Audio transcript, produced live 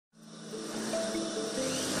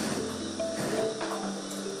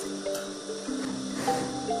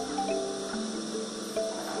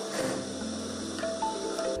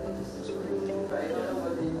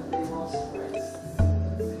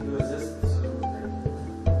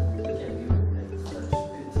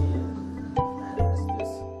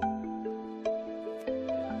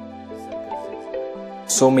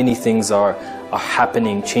So many things are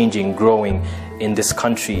happening, changing, growing in this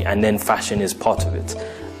country, and then fashion is part of it.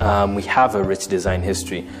 We have a rich design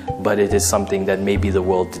history, but it is something that maybe the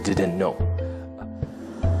world didn't know.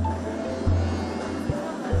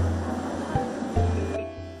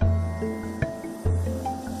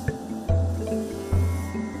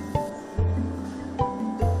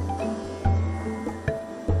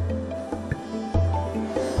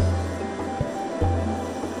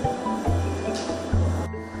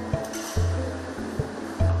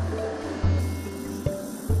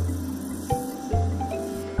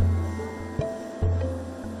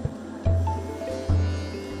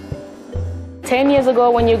 10 years ago,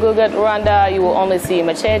 when you Google Rwanda, you will only see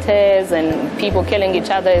machetes and people killing each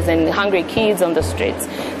other and hungry kids on the streets.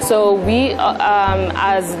 So we,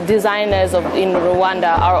 as designers in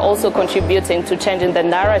Rwanda, are also contributing to changing the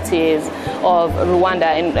narratives of Rwanda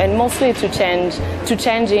and mostly to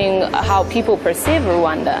changing how people perceive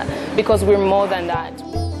Rwanda, because we're more than that.